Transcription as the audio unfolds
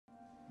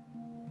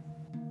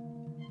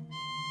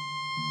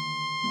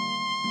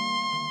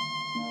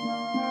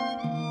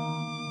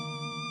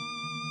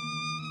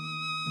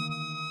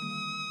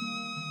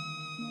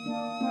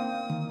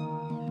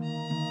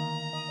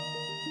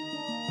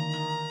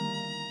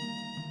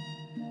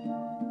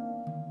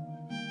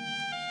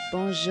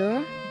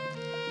Bonjour,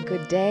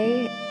 good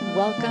day.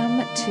 Welcome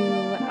to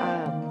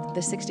the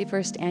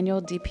 61st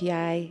Annual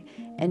DPI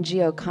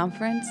NGO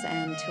Conference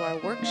and to our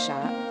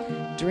workshop,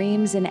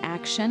 Dreams in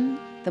Action,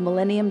 the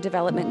Millennium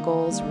Development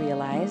Goals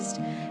Realized,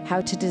 How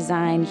to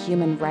Design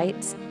Human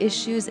Rights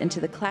Issues into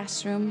the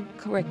Classroom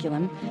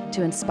Curriculum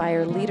to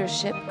Inspire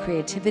Leadership,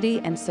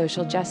 Creativity, and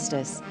Social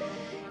Justice.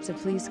 So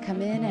please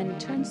come in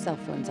and turn cell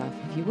phones off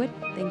if you would.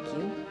 Thank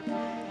you.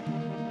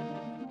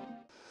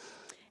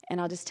 And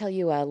I'll just tell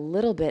you a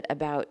little bit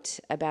about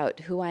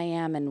who I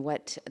am and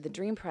what the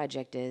Dream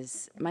Project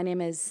is. My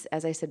name is,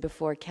 as I said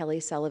before,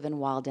 Kelly Sullivan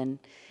Walden,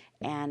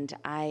 and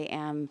I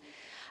am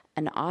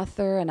an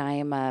author and I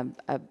am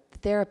a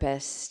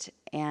therapist,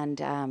 and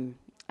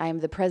I am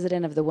the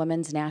president of the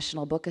Women's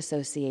National Book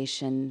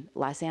Association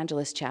Los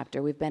Angeles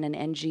chapter. We've been an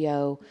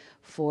NGO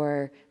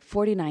for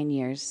 49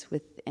 years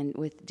with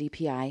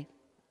DPI.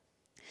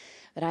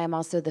 But I am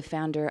also the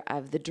founder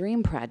of the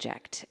Dream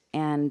Project,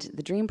 and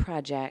the Dream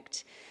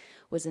Project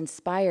was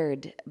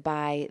inspired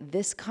by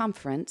this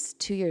conference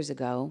 2 years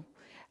ago.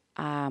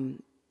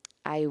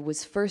 I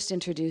was first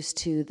introduced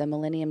to the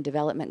Millennium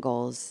Development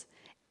Goals,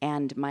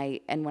 and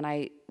when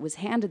I was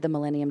handed the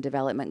Millennium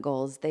Development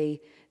Goals,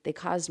 they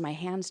caused my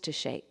hands to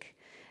shake.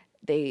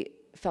 They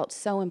felt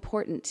so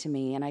important to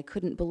me, and I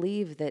couldn't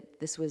believe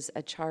that this was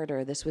a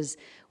charter. This was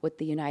what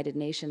the United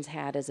Nations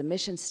had as a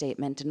mission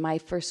statement, and my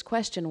first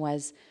question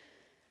was,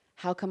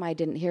 how come I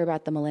didn't hear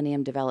about the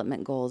Millennium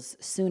Development Goals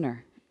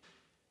sooner?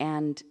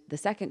 And the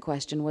second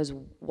question was,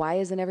 why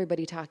isn't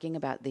everybody talking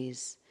about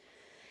these?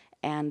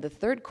 And the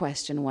third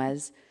question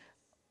was,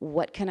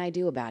 what can I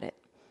do about it?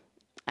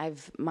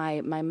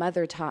 My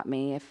mother taught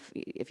me,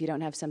 if you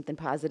don't have something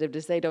positive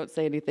to say, don't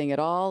say anything at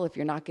all. If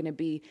you're not going to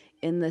be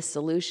in the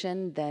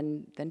solution,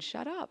 then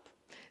shut up.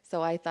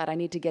 So I thought I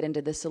need to get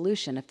into the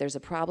solution. If there's a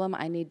problem,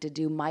 I need to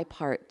do my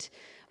part,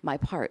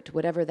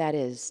 whatever that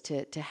is,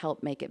 to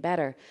help make it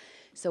better.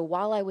 So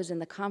while I was in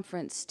the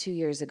conference 2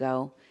 years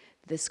ago,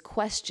 this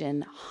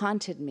question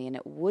haunted me, and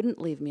it wouldn't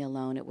leave me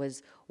alone. It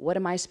was, what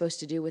am I supposed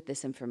to do with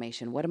this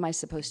information? What am I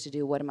supposed to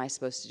do? What am I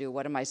supposed to do?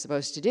 What am I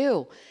supposed to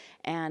do?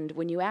 And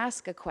when you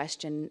ask a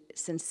question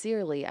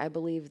sincerely, I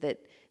believe that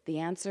the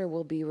answer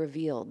will be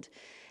revealed.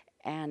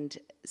 And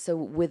so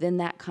within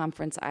that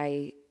conference,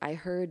 I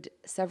heard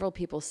several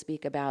people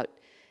speak about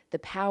the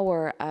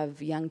power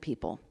of young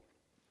people.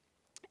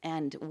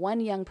 And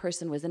one young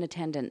person was in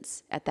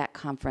attendance at that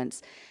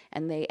conference,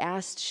 and they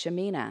asked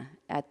Shamina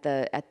at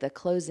the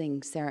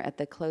closing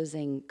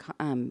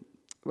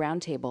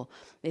roundtable.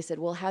 They said,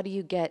 "Well, how do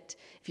you get,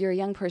 if you're a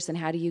young person,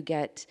 how do you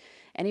get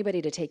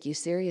anybody to take you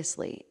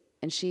seriously?"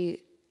 And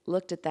she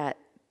looked at that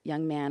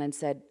young man and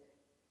said,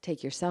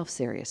 "Take yourself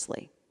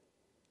seriously."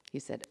 He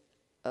said,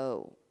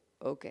 "Oh,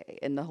 okay."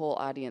 And the whole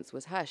audience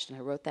was hushed, and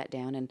I wrote that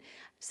down and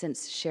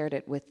since shared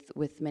it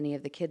with many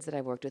of the kids that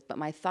I've worked with. But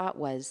my thought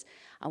was,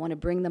 I want to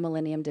bring the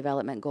Millennium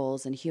Development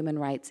Goals and human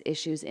rights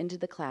issues into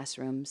the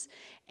classrooms,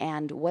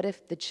 and what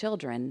if the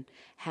children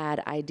had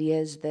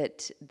ideas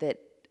that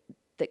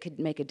could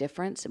make a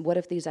difference? And what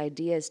if these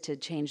ideas to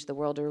change the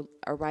world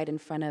are right in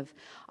front of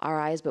our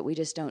eyes, but we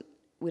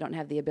don't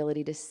have the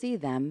ability to see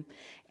them?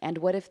 And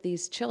what if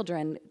these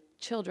children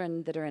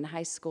that are in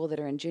high school,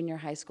 that are in junior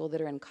high school, that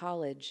are in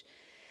college,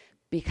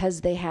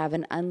 because they have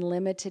an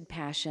unlimited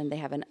passion, they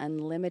have an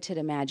unlimited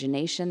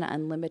imagination,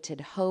 unlimited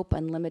hope,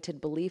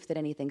 unlimited belief that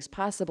anything's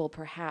possible,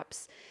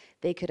 perhaps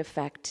they could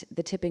affect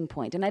the tipping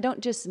point. And I don't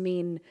just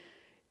mean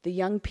the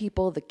young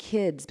people, the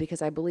kids,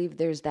 because I believe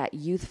there's that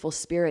youthful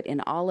spirit in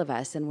all of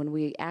us, and when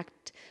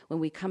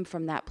we come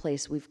from that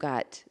place,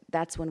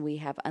 that's when we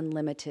have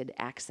unlimited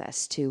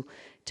access to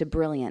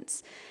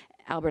brilliance.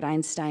 Albert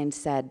Einstein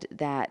said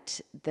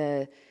that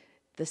the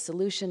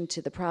solution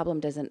to the problem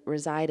doesn't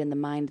reside in the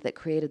mind that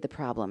created the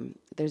problem.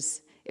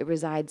 It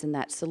resides in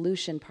that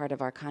solution part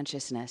of our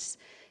consciousness.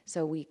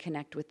 So we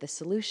connect with the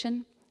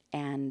solution,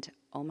 and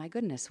oh my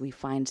goodness, we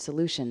find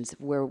solutions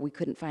where we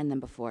couldn't find them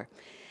before.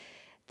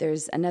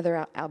 There's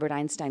another Albert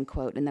Einstein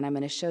quote, and then I'm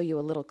going to show you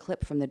a little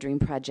clip from the Dream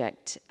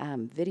Project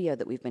video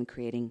that we've been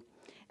creating.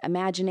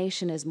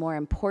 "Imagination is more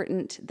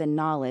important than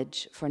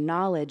knowledge, for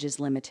knowledge is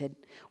limited,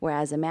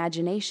 whereas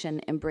imagination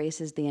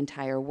embraces the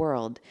entire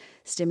world,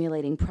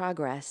 stimulating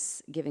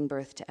progress, giving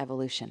birth to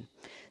evolution."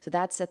 So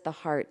that's at the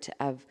heart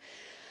of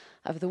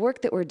the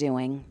work that we're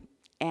doing.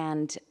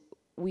 And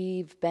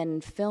we've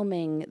been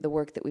filming the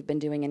work that we've been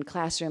doing in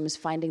classrooms,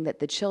 finding that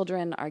the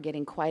children are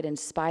getting quite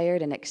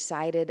inspired and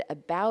excited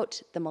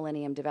about the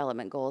Millennium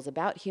Development Goals,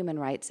 about human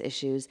rights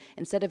issues.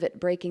 Instead of it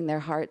breaking their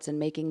hearts and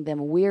making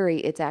them weary,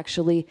 it's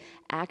actually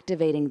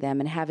activating them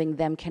and having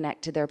them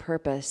connect to their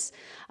purpose.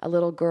 A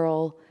little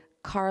girl,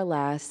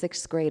 Carla,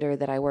 6th grader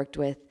that I worked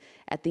with,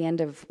 at the end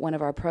of one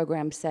of our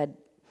programs said,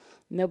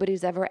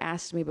 "Nobody's ever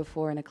asked me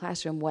before in a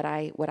classroom what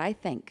I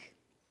think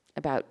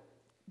about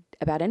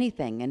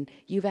anything, and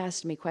you've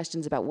asked me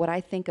questions about what I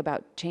think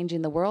about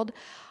changing the world.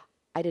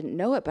 I didn't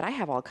know it, but I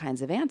have all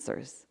kinds of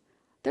answers.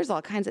 There's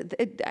all kinds of,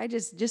 I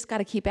just got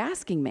to keep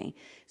asking me."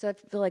 So I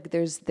feel like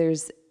there's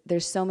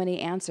so many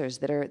answers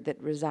that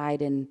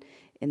reside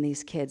in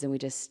these kids, and we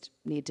just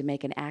need to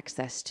make an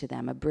access to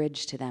them, a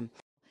bridge to them.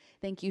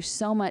 Thank you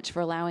so much for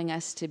allowing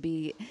us to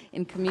be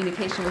in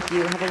communication with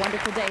you. Have a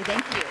wonderful day.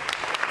 Thank you.